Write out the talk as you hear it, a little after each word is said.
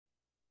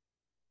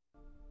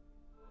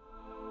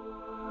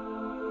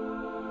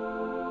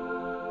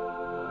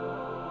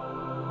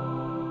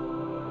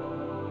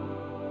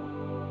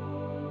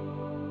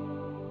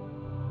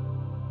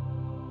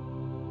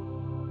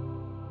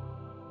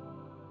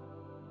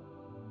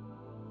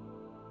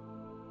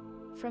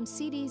From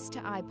CDs to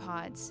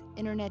iPods,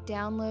 internet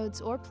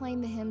downloads, or playing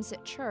the hymns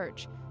at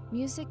church,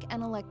 music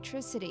and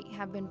electricity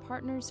have been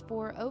partners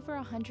for over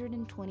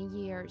 120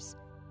 years.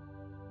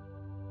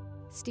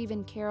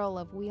 Stephan Carroll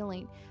of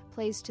Wheeling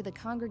plays to the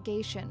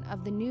congregation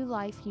of the New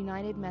Life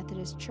United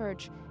Methodist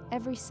Church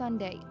every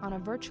Sunday on a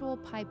virtual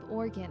pipe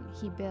organ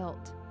he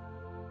built.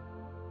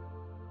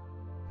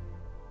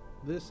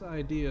 This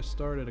idea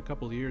started a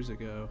couple years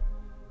ago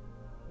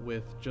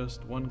with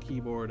just one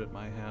keyboard at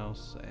my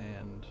house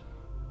and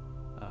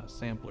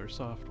sampler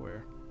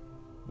software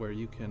where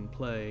you can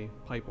play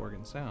pipe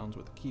organ sounds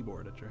with a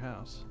keyboard at your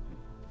house.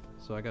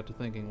 So I got to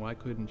thinking, why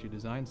couldn't you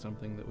design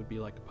something that would be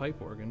like a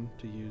pipe organ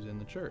to use in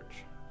the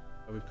church?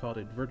 We've called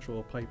it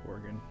virtual pipe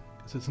organ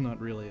because it's not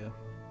really a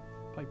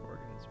pipe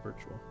organ, it's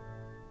virtual.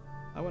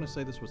 I want to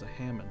say this was a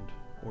Hammond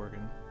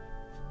organ.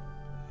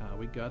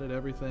 We gutted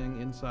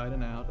everything inside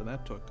and out, and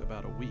that took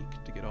about a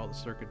week to get all the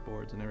circuit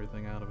boards and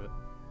everything out of it,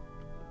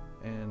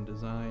 and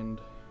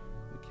designed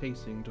the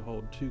casing to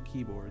hold two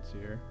keyboards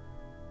here.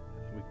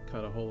 We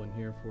cut a hole in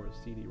here for a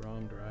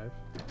CD-ROM drive.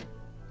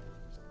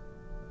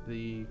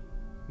 The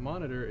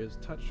monitor is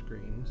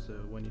touchscreen, so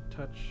when you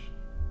touch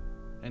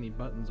any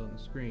buttons on the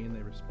screen,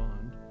 they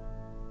respond.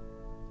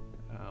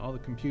 All the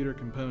computer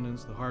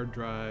components, the hard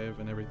drive,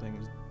 and everything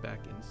is back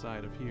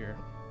inside of here.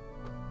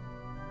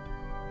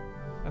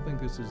 I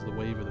think this is the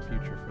wave of the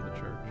future for the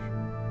church.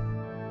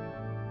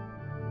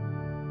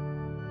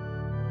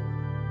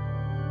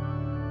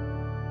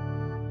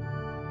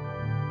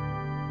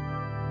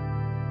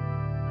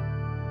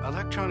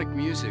 Electronic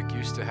music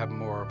used to have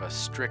more of a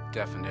strict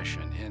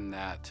definition in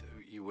that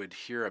you would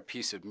hear a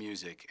piece of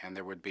music and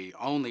there would be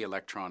only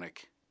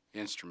electronic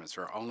instruments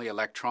or only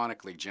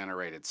electronically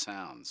generated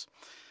sounds.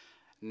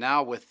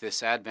 Now with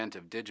this advent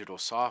of digital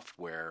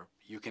software,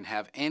 you can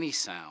have any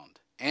sound,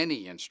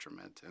 any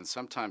instrument, and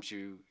sometimes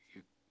you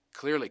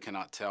clearly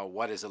cannot tell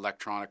what is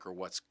electronic or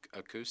what's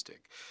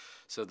acoustic.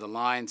 So the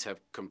lines have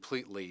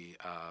completely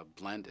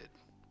blended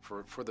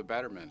for the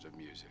betterment of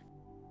music.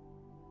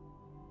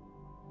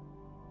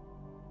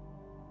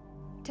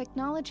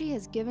 Technology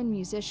has given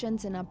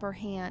musicians an upper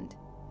hand.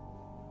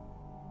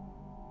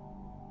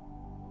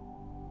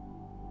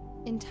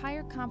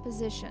 Entire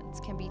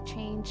compositions can be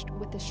changed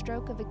with the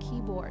stroke of a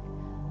keyboard.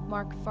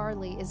 Mark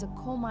Farley is a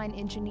coal mine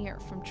engineer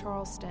from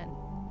Charleston.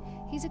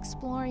 He's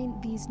exploring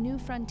these new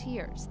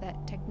frontiers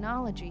that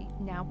technology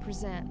now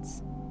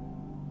presents.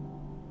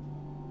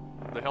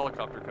 The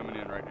helicopter coming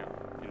in right now.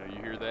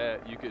 You hear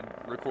that. You could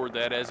record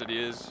that as it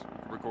is,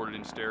 record it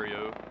in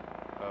stereo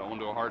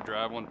onto a hard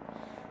drive.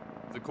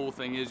 The cool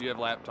thing is you have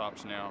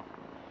laptops now.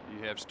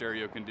 You have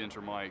stereo condenser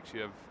mics.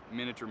 You have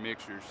miniature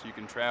mixers. You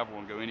can travel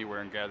and go anywhere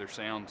and gather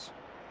sounds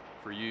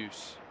for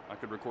use. I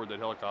could record that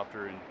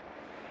helicopter and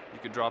you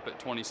could drop it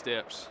 20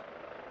 steps.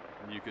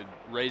 And you could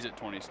raise it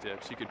 20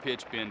 steps. You could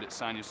pitch bend it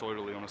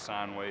sinusoidally on a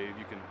sine wave.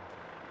 You can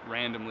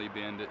randomly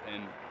bend it,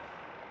 and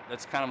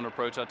that's kind of an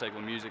approach I take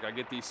with music. I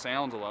get these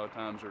sounds a lot of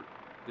times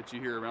that you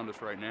hear around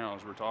us right now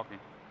as we're talking,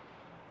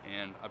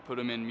 and I put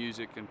them in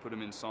music and put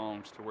them in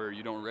songs to where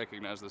you don't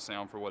recognize the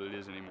sound for what it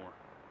is anymore.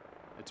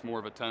 It's more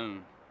of a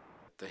tone.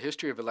 The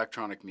history of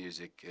electronic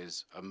music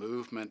is a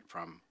movement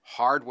from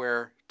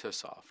hardware to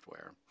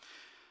software.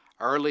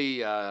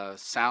 Early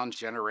sound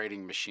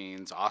generating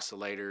machines,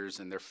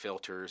 oscillators and their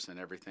filters and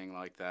everything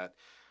like that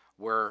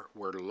were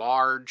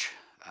large,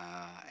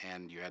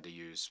 and you had to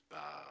use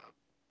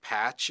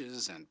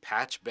patches and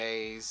patch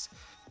bays.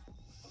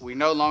 We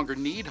no longer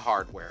need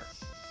hardware.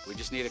 We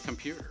just need a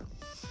computer.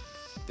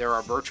 There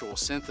are virtual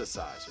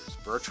synthesizers,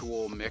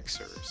 virtual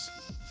mixers.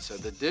 So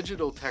the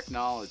digital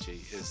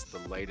technology is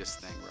the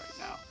latest thing right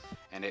now,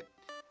 and it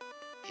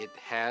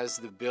has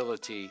the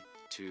ability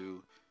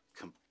to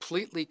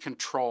completely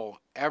control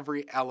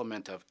every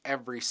element of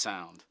every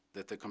sound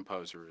that the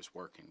composer is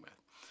working with.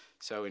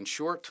 So in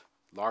short,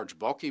 large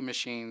bulky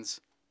machines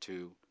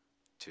to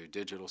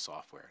digital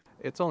software.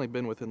 It's only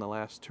been within the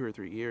last 2 or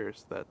 3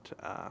 years that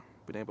I've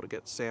been able to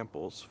get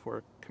samples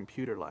for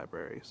computer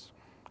libraries.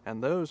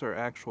 And those are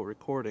actual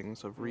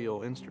recordings of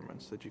real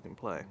instruments that you can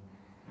play.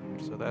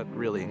 So that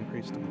really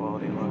increased the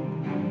quality a lot.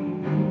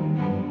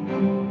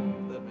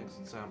 That makes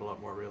it sound a lot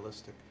more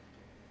realistic.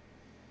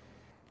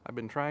 I've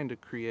been trying to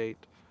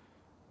create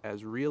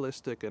as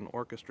realistic an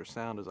orchestra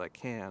sound as I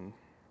can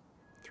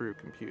through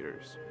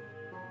computers.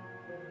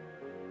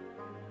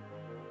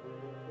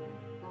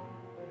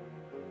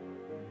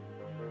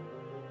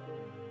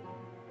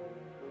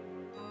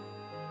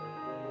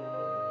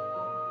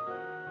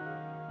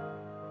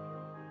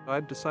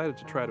 I decided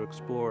to try to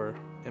explore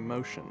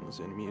emotions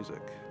in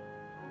music.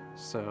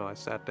 So I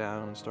sat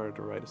down and started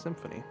to write a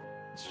symphony.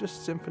 It's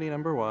just Symphony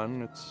Number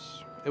 1.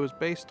 It was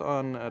based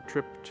on a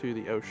trip to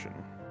the ocean.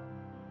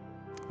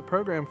 The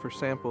program for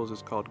samples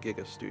is called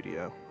Giga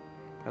Studio.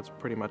 That's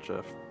pretty much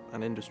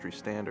an industry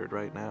standard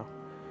right now.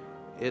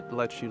 It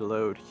lets you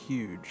load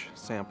huge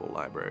sample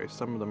libraries.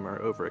 Some of them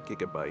are over a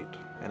gigabyte,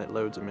 and it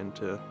loads them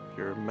into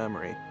your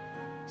memory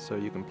so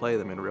you can play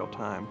them in real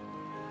time.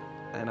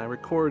 And I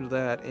record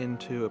that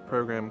into a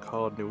program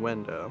called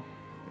Nuendo.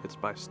 It's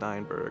by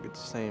Steinberg.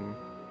 It's the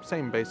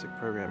same basic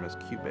program as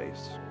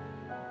Cubase.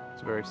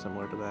 It's very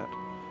similar to that.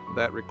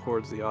 That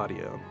records the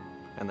audio,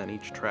 and then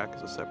each track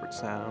is a separate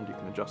sound. You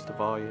can adjust the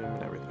volume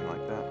and everything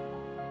like that.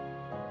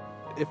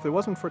 If it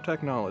wasn't for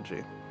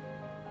technology,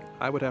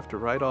 I would have to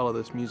write all of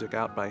this music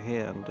out by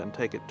hand and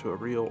take it to a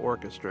real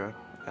orchestra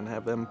and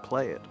have them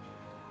play it.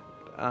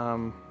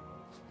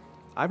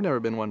 I've never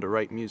been one to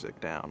write music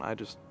down. I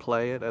just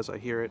play it as I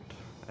hear it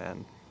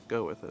and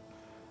go with it.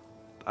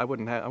 I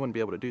wouldn't be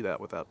able to do that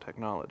without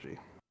technology.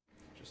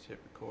 Just hit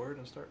record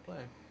and start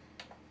playing.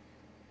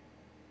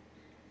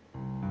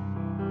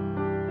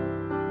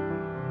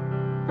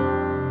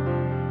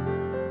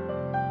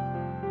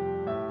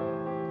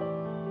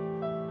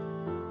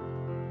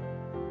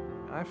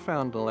 I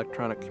found an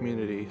electronic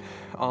community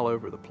all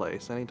over the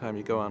place. Anytime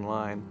you go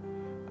online,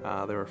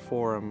 there are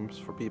forums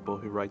for people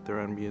who write their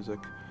own music,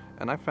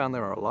 and I found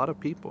there are a lot of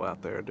people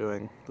out there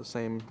doing the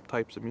same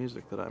types of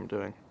music that I'm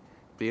doing.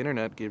 The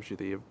internet gives you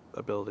the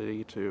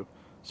ability to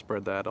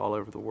spread that all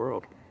over the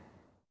world.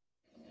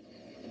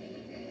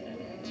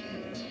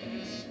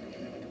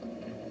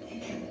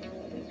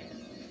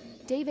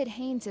 David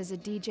Haynes is a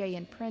DJ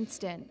in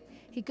Princeton.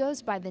 He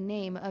goes by the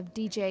name of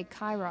DJ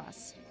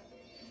Kairos.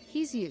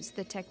 He's used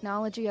the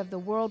technology of the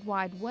World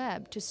Wide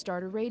Web to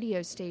start a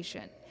radio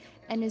station,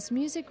 and his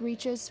music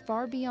reaches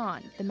far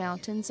beyond the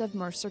mountains of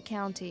Mercer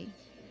County.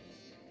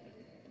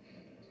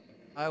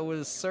 I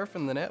was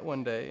surfing the net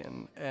one day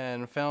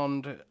and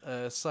found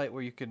a site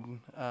where you could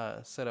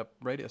set up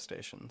radio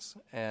stations,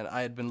 and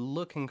I had been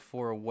looking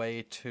for a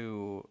way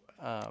to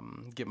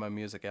get my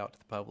music out to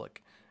the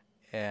public,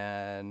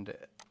 and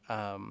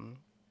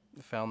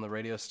found the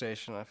radio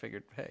station. I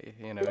figured, hey,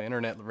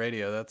 internet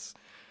radio, that's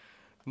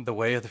the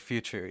way of the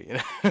future,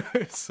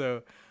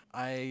 So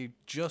I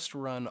just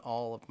run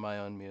all of my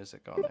own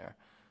music on there,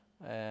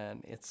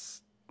 and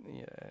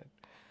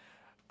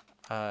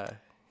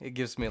it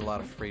gives me a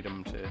lot of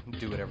freedom to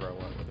do whatever I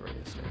want with the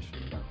radio station.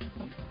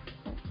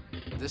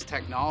 This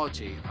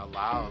technology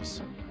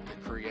allows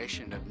the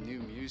creation of new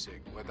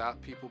music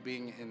without people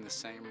being in the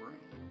same room.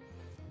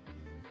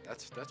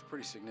 That's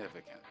pretty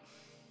significant.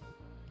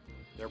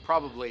 There'll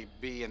probably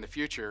be in the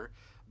future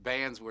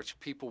bands which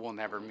people will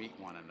never meet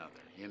one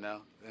another,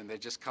 and they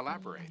just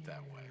collaborate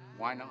that way.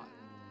 Why not?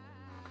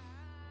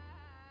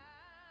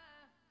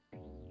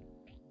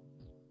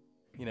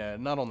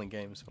 Not only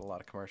games, but a lot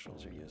of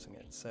commercials are using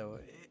it. So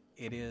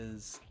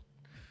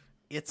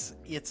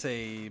it's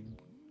a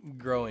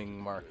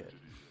growing market,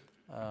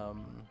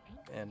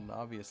 and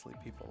obviously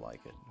people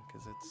like it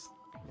because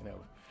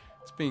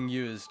it's being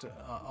used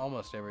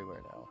almost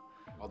everywhere now.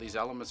 All these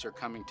elements are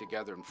coming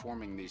together and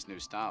forming these new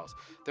styles.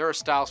 There are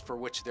styles for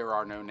which there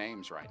are no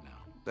names right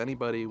now.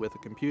 Anybody with a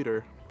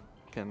computer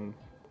can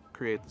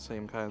create the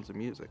same kinds of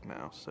music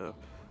now, so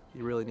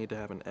you really need to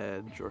have an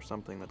edge or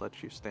something that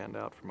lets you stand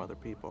out from other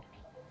people.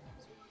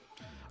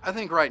 I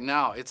think right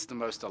now it's the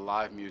most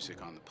alive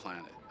music on the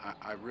planet.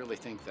 I really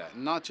think that.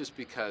 Not just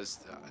because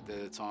that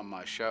it's on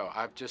my show.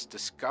 I've just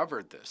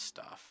discovered this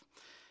stuff.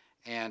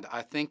 And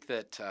I think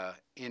that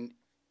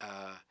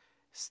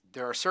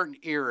there are certain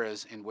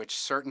eras in which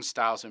certain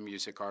styles of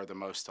music are the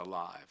most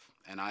alive.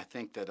 And I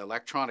think that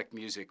electronic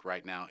music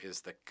right now is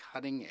the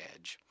cutting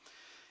edge,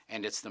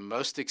 and it's the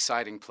most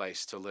exciting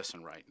place to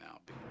listen right now.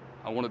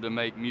 I wanted to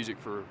make music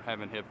for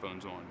having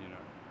headphones on,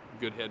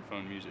 good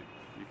headphone music.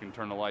 You can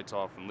turn the lights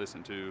off and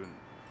listen to and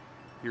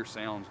hear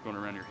sounds going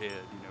around your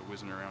head,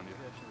 whizzing around you.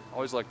 I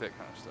always like that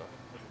kind of stuff.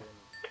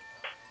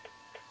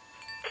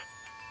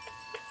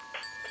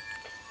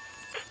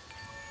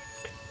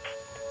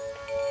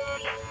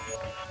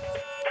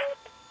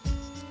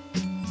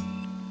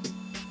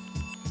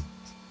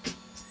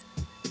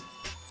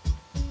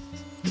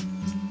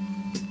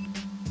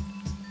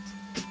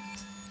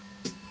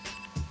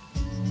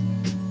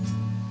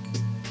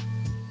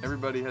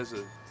 Everybody has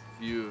a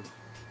view of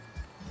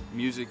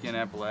music in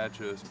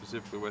Appalachia,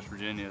 specifically West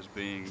Virginia, as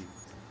being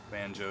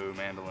banjo,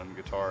 mandolin,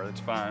 guitar.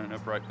 That's fine.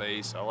 Upright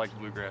bass. I like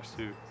bluegrass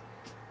too.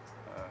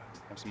 I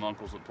have some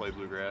uncles that play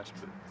bluegrass,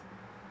 but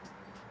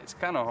it's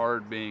kind of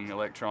hard being an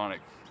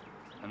electronic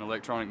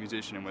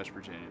musician in West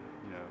Virginia.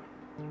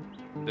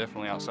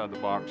 Definitely outside the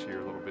box here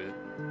a little bit.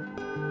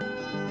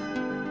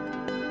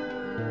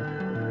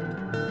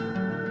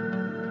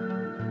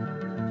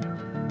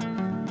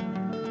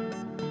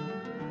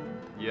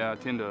 Yeah, I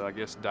tend to,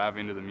 dive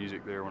into the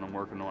music there when I'm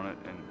working on it,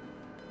 and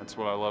that's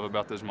what I love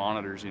about those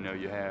monitors,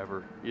 you have,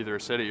 or either a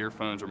set of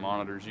earphones or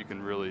monitors.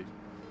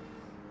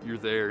 You're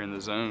there in the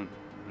zone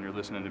when you're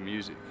listening to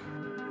music.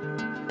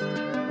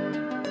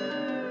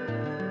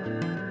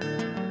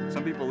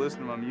 Some people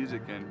listen to my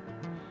music, and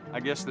I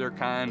guess their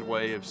kind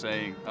way of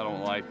saying, I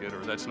don't like it,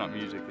 or that's not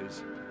music,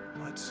 is,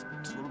 well, it's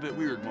a little bit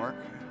weird, Mark.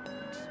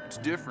 It's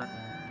different.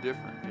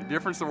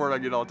 Different's the word I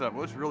get all the time.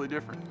 Well, it's really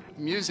different.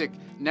 Music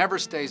never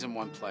stays in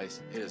one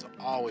place. It is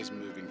always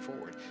moving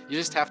forward. You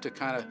just have to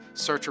kind of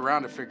search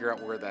around to figure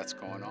out where that's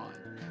going on.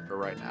 But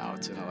right now,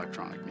 it's in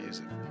electronic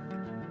music.